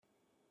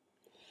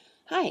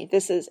Hi,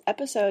 this is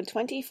episode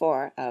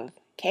 24 of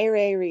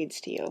K-Ray Reads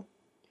to You.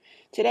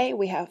 Today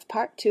we have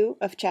part 2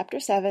 of chapter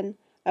 7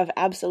 of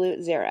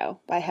Absolute Zero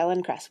by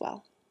Helen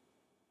Cresswell.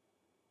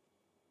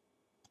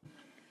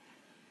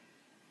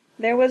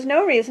 There was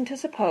no reason to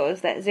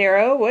suppose that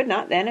Zero would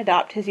not then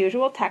adopt his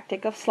usual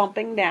tactic of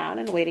slumping down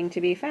and waiting to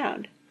be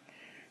found.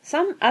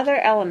 Some other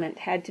element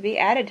had to be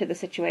added to the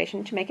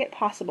situation to make it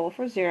possible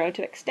for Zero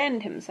to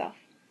extend himself.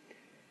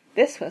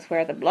 This was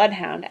where the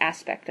bloodhound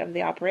aspect of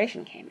the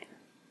operation came in.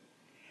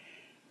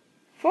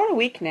 For a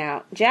week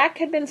now, Jack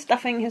had been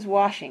stuffing his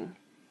washing,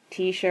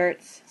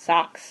 T-shirts,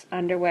 socks,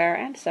 underwear,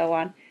 and so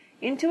on,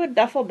 into a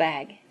duffel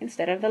bag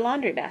instead of the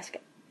laundry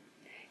basket.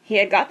 He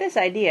had got this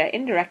idea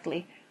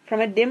indirectly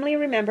from a dimly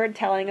remembered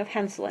telling of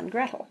Hansel and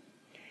Gretel.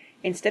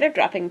 Instead of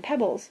dropping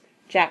pebbles,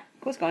 Jack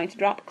was going to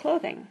drop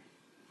clothing.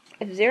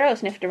 If Zero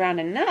sniffed around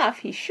enough,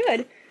 he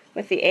should,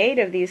 with the aid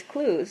of these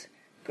clues,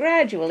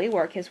 gradually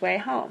work his way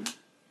home.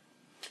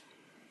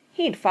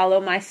 He'd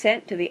follow my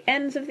scent to the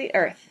ends of the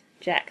earth,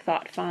 Jack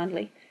thought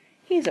fondly.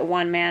 He's a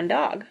one-man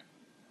dog.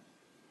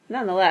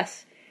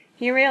 Nonetheless,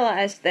 he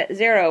realized that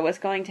Zero was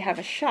going to have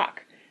a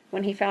shock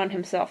when he found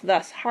himself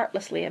thus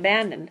heartlessly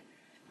abandoned,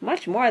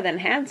 much more than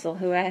Hansel,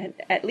 who had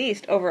at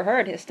least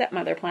overheard his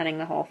stepmother planning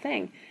the whole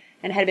thing,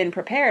 and had been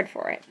prepared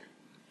for it.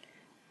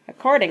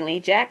 Accordingly,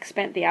 Jack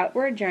spent the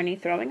outward journey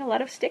throwing a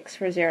lot of sticks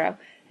for Zero,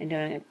 and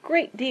doing a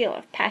great deal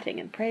of patting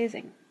and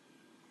praising.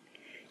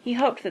 He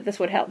hoped that this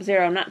would help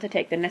Zero not to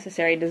take the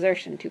necessary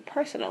desertion too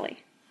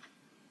personally.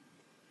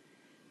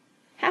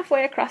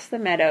 Halfway across the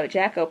meadow,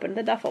 Jack opened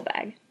the duffel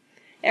bag.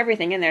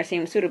 Everything in there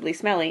seemed suitably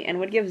smelly, and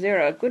would give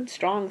Zero a good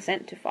strong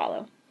scent to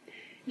follow.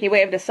 He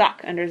waved a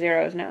sock under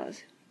Zero's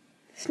nose.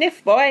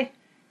 "Sniff, boy!"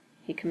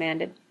 he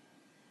commanded.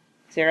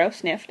 Zero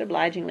sniffed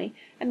obligingly,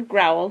 and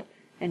growled,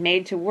 and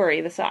made to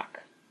worry the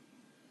sock.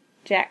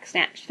 Jack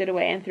snatched it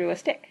away and threw a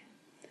stick.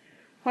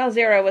 While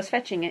Zero was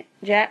fetching it,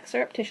 Jack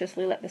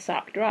surreptitiously let the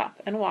sock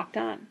drop, and walked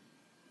on.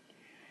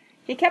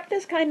 He kept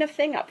this kind of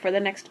thing up for the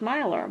next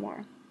mile or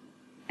more.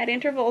 At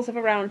intervals of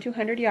around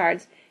 200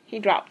 yards, he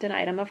dropped an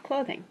item of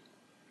clothing.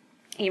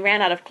 He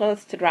ran out of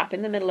clothes to drop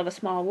in the middle of a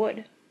small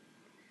wood.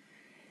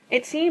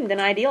 It seemed an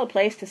ideal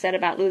place to set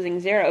about losing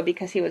Zero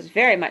because he was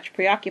very much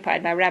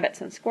preoccupied by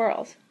rabbits and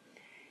squirrels.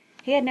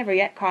 He had never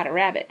yet caught a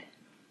rabbit.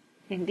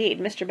 Indeed,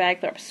 Mr.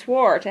 Bagthorpe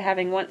swore to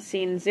having once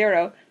seen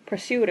Zero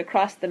pursued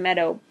across the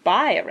meadow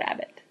by a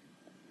rabbit.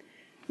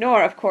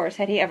 Nor, of course,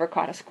 had he ever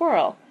caught a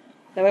squirrel,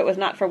 though it was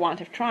not for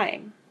want of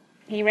trying.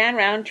 He ran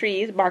round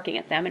trees, barking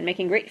at them, and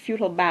making great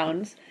futile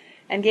bounds,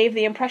 and gave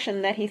the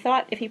impression that he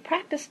thought if he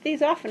practiced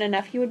these often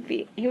enough he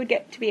would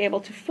get to be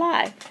able to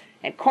fly,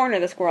 and corner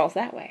the squirrels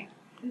that way.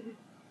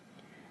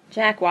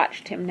 Jack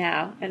watched him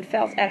now, and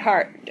felt at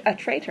heart a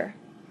traitor.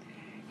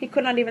 He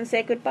could not even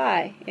say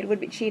good-bye. It would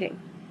be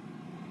cheating.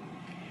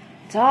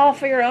 "It's all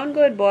for your own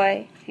good,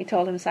 boy," he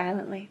told him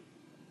silently.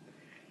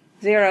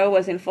 Zero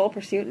was in full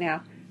pursuit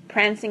now,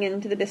 prancing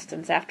into the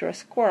distance after a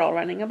squirrel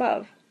running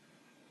above.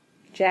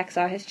 Jack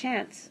saw his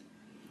chance.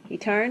 He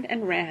turned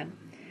and ran.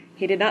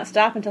 He did not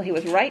stop until he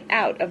was right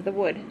out of the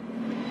wood.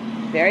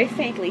 Very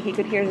faintly he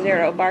could hear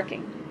Zero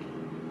barking.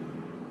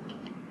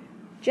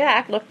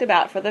 Jack looked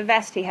about for the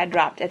vest he had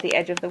dropped at the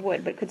edge of the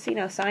wood, but could see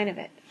no sign of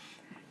it.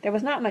 There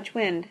was not much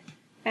wind,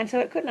 and so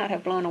it could not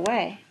have blown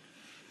away.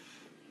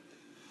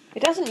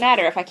 "It doesn't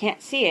matter if I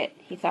can't see it,"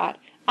 he thought.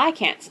 "I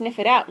can't sniff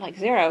it out like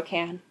Zero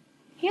can.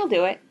 He'll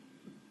do it."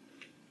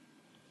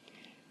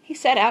 He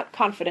set out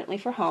confidently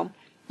for home,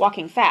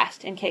 walking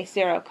fast in case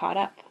Zero caught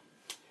up.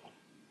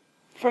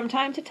 From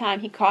time to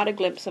time he caught a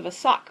glimpse of a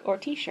sock or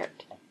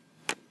T-shirt.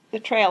 The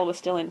trail was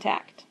still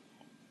intact.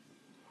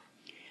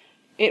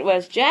 It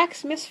was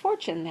Jack's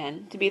misfortune,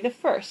 then, to be the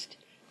first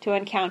to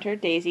encounter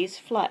Daisy's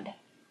flood.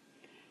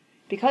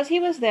 Because he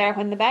was there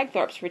when the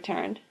Bagthorpes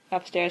returned,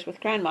 upstairs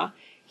with Grandma,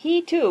 he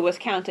too was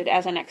counted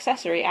as an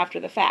accessory after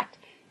the fact,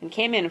 and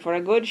came in for a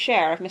good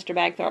share of Mr.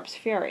 Bagthorpe's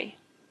fury.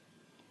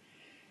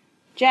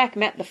 Jack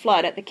met the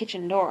flood at the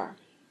kitchen door.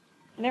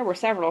 There were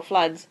several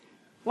floods,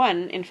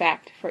 one, in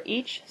fact, for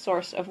each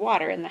source of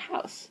water in the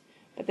house,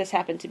 but this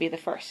happened to be the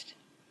first.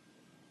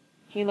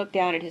 He looked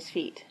down at his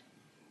feet.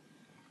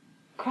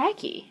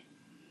 Crikey!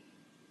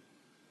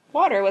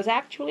 Water was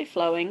actually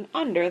flowing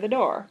under the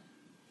door.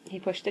 He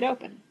pushed it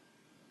open.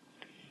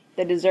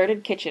 The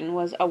deserted kitchen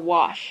was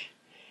awash.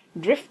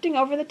 Drifting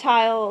over the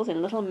tiles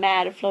in little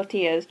mad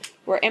flotillas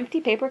were empty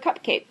paper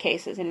cupcake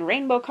cases in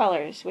rainbow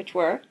colors, which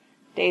were,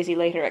 Daisy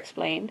later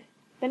explained,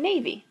 the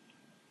Navy.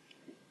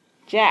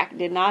 Jack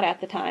did not at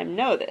the time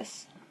know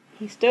this.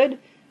 He stood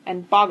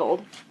and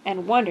boggled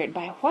and wondered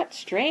by what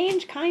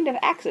strange kind of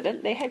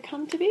accident they had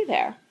come to be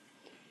there.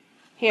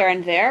 Here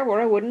and there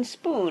were a wooden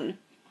spoon,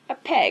 a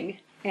peg,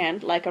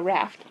 and, like a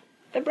raft,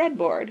 the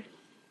breadboard.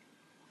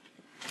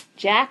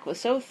 Jack was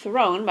so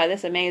thrown by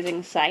this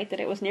amazing sight that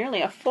it was nearly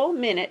a full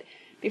minute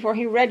before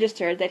he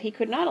registered that he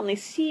could not only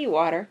see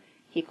water,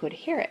 he could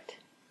hear it.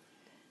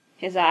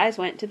 His eyes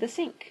went to the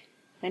sink.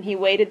 Then he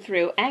waded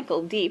through,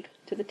 ankle-deep,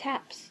 to the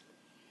taps.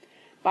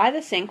 By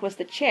the sink was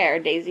the chair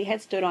Daisy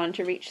had stood on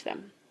to reach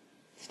them.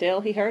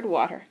 Still he heard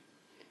water.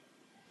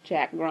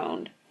 Jack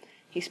groaned.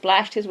 He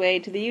splashed his way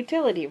to the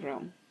utility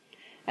room.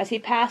 As he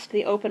passed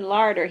the open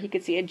larder, he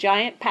could see a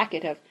giant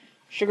packet of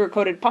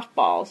sugar-coated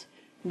puffballs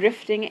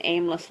drifting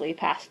aimlessly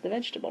past the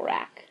vegetable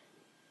rack.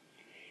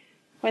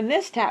 When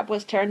this tap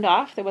was turned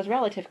off, there was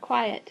relative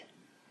quiet.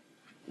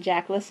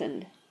 Jack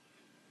listened.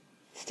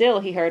 Still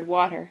he heard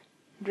water,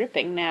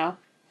 dripping now,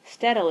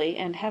 steadily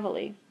and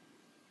heavily.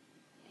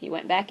 He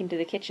went back into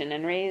the kitchen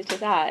and raised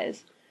his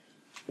eyes.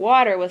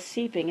 Water was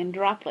seeping in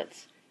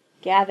droplets,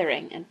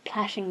 gathering and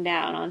plashing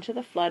down onto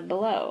the flood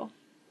below.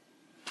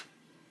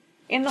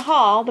 In the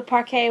hall, the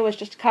parquet was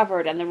just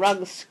covered and the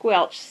rugs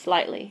squelched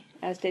slightly,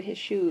 as did his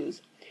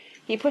shoes.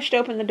 He pushed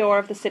open the door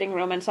of the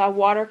sitting-room and saw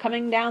water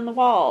coming down the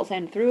walls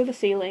and through the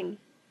ceiling.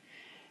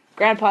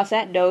 Grandpa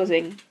sat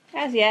dozing,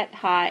 as yet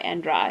high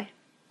and dry.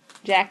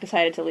 Jack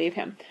decided to leave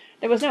him.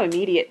 There was no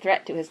immediate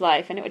threat to his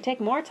life, and it would take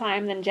more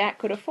time than Jack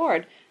could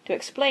afford to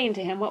explain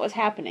to him what was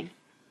happening,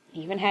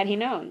 even had he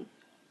known.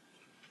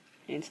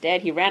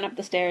 Instead, he ran up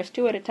the stairs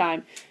 2 at a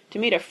time to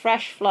meet a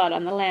fresh flood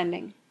on the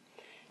landing.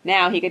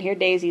 Now he could hear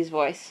Daisy's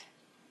voice.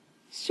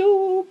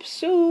 "Soup,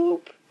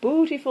 soup,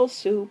 bootiful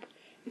soup,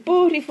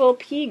 bootiful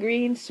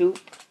pea-green soup."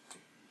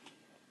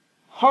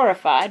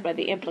 Horrified by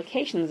the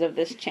implications of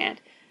this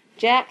chant,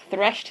 Jack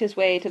threshed his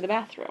way to the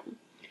bathroom.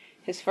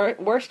 His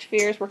worst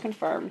fears were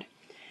confirmed.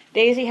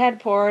 Daisy had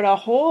poured a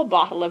whole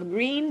bottle of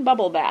green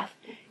bubble bath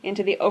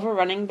into the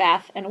overrunning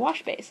bath and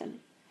wash basin.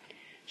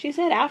 She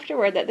said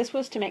afterward that this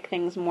was to make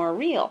things more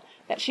real,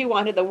 that she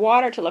wanted the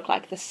water to look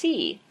like the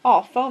sea,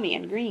 all foamy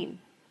and green.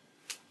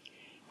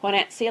 When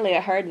Aunt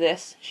Celia heard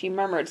this, she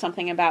murmured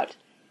something about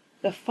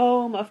the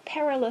foam of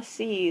perilous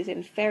seas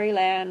in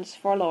fairylands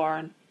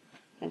forlorn,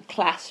 and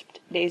clasped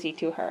Daisy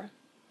to her.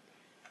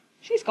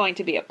 "She's going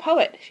to be a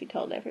poet," she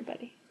told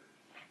everybody.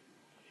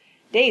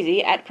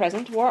 Daisy, at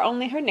present, wore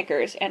only her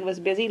knickers, and was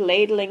busy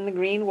ladling the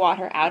green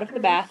water out of the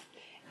bath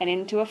and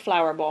into a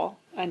flower bowl,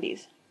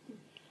 undies.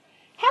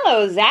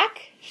 "Hello,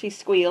 Zack!" she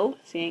squealed,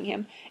 seeing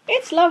him.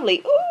 "It's lovely!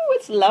 Ooh,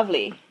 it's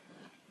lovely!"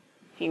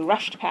 He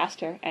rushed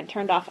past her and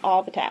turned off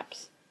all the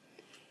taps.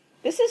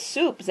 "This is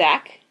soup,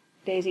 Zack,"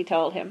 Daisy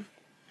told him,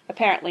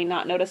 apparently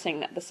not noticing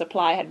that the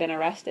supply had been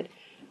arrested.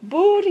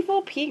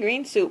 "Bootiful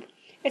pea-green soup.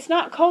 It's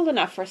not cold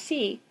enough for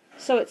sea,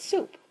 so it's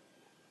soup."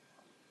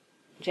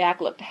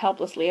 Jack looked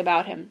helplessly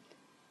about him.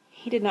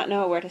 He did not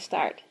know where to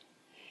start.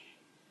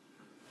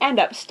 "And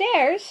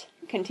upstairs,"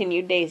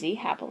 continued Daisy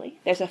happily,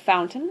 "there's a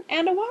fountain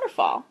and a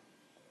waterfall."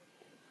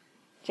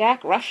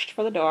 Jack rushed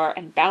for the door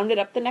and bounded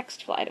up the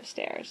next flight of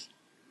stairs.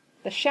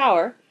 The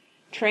shower,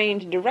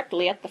 trained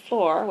directly at the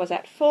floor, was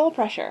at full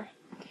pressure.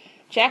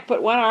 Jack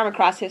put one arm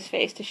across his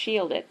face to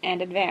shield it,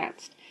 and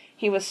advanced.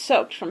 He was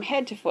soaked from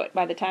head to foot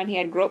by the time he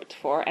had groped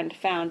for and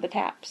found the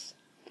taps.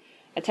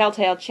 A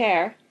telltale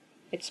chair,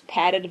 its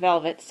padded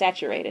velvet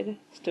saturated,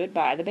 stood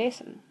by the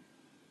basin.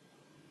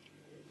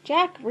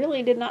 Jack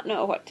really did not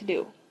know what to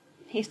do.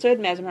 He stood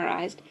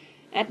mesmerized,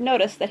 and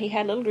noticed that he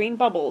had little green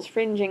bubbles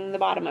fringing the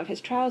bottom of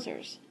his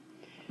trousers.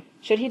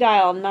 Should he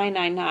dial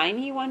 999,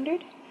 he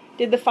wondered?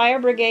 Did the fire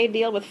brigade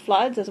deal with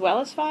floods as well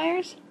as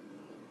fires?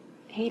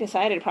 He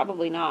decided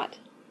probably not.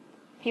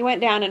 He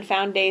went down and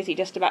found Daisy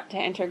just about to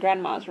enter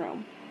Grandma's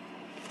room.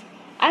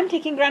 "I'm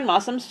taking Grandma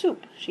some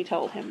soup," she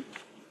told him.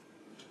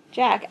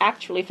 Jack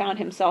actually found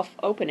himself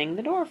opening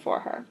the door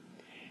for her.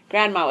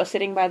 Grandma was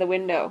sitting by the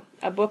window,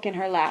 a book in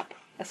her lap,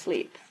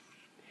 asleep.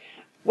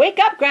 "Wake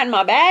up,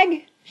 Grandma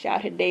Bag!"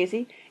 shouted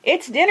Daisy.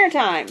 "It's dinner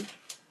time!"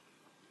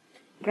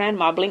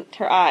 Grandma blinked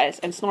her eyes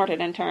and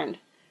snorted and turned.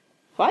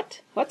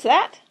 "What? What's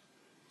that?"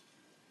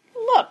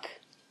 "Look!"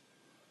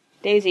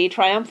 Daisy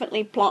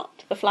triumphantly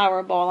plonked the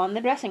flower bowl on the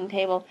dressing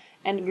table,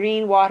 and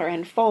green water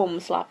and foam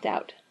slopped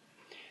out.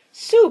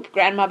 "Soup,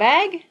 Grandma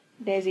Bag,"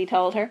 Daisy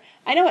told her.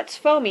 "I know it's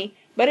foamy,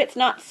 but it's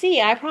not sea,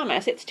 I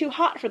promise. It's too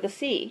hot for the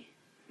sea."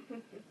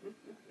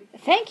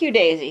 "Thank you,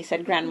 Daisy,"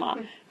 said Grandma,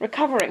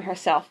 recovering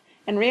herself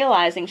and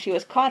realizing she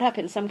was caught up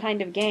in some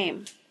kind of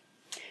game.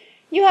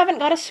 "You haven't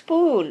got a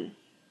spoon."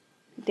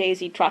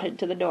 Daisy trotted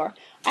to the door.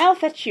 "I'll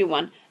fetch you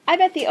one. I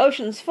bet the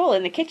ocean's full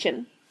in the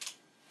kitchen."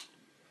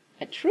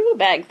 "A true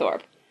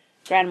Bagthorpe,"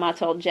 Grandma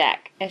told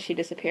Jack as she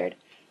disappeared.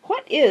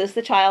 "What is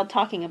the child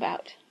talking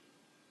about?"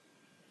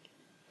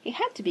 He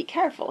had to be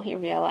careful, he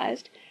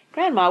realized.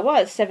 Grandma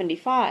was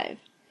 75.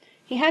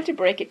 He had to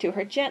break it to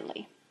her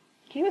gently.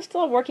 He was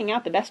still working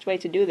out the best way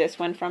to do this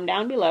when from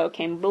down below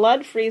came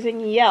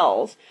blood-freezing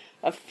yells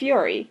of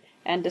fury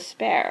and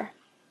despair.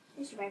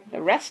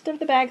 The rest of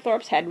the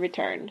Bagthorpes had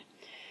returned.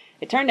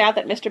 It turned out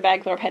that Mr.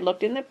 Bagthorpe had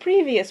looked in the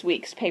previous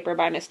week's paper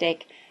by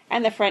mistake,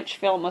 and the French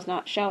film was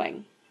not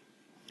showing.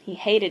 He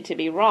hated to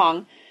be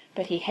wrong,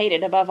 but he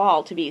hated above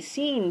all to be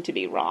seen to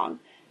be wrong,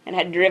 and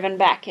had driven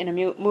back in a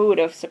mood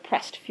of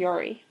suppressed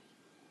fury.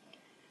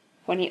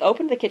 When he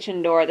opened the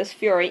kitchen door, this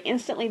fury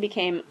instantly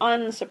became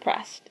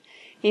unsuppressed.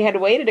 He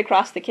had waded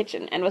across the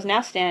kitchen, and was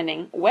now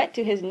standing, wet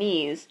to his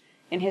knees,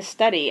 in his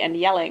study, and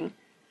yelling,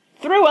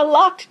 "Through a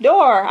locked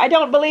door! I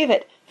don't believe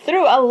it!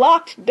 Through a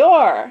locked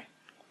door!"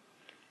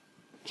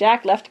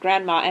 Jack left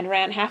Grandma and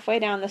ran halfway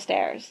down the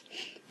stairs.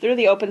 Through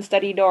the open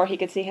study door he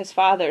could see his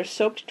father's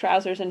soaked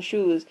trousers and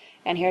shoes,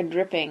 and hear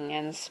dripping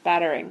and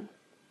spattering.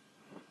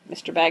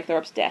 Mr.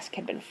 Bagthorpe's desk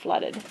had been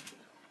flooded.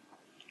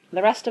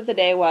 The rest of the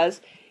day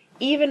was,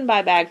 even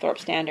by Bagthorpe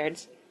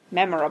standards,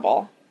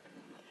 memorable.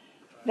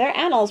 Their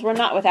annals were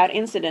not without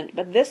incident,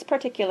 but this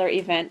particular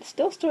event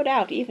still stood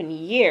out even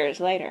years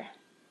later.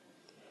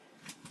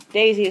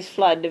 Daisy's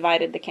flood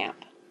divided the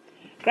camp.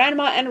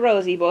 Grandma and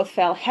Rosie both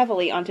fell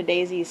heavily onto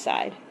Daisy's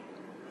side.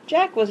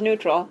 Jack was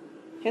neutral,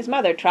 his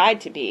mother tried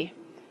to be,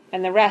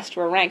 and the rest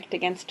were ranked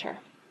against her.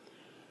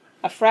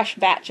 A fresh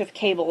batch of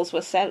cables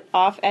was set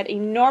off at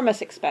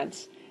enormous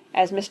expense,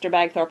 as Mr.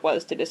 Bagthorpe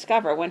was to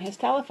discover when his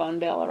telephone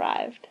bill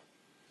arrived.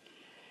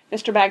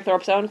 Mr.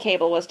 Bagthorpe's own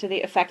cable was to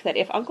the effect that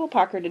if Uncle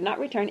Parker did not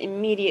return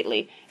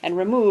immediately and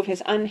remove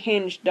his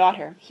unhinged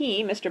daughter,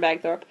 he, Mr.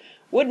 Bagthorpe,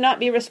 would not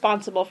be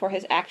responsible for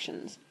his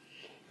actions.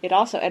 It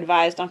also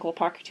advised Uncle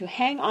Parker to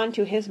hang on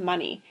to his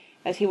money,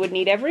 as he would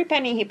need every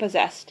penny he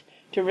possessed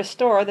to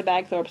restore the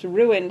Bagthorpes'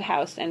 ruined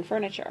house and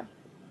furniture.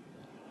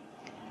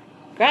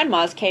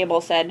 Grandma's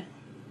cable said,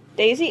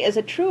 "Daisy is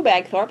a true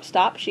Bagthorpe.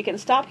 Stop. She can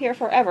stop here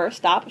forever.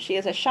 Stop. She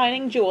is a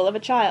shining jewel of a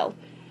child."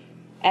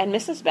 And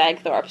Mrs.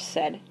 Bagthorpe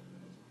said,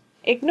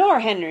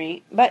 "Ignore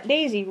Henry, but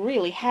Daisy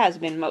really has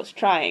been most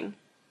trying."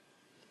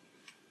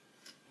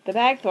 The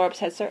Bagthorpes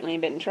had certainly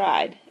been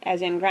tried,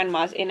 as in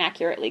Grandma's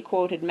inaccurately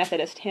quoted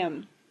Methodist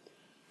hymn.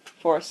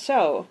 For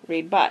so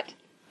read but,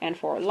 and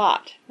for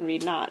lot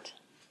read not.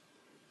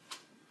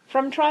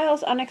 From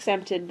trials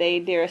unexempted they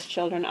dearest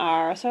children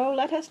are, so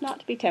let us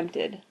not be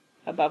tempted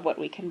above what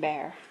we can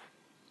bear.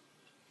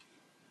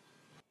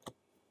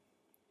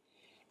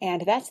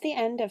 And that's the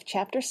end of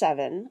Chapter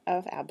 7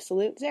 of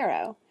Absolute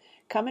Zero.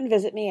 Come and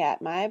visit me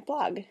at my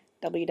blog,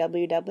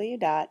 www.kray.org.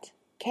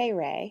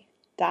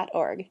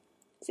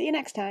 See you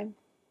next time.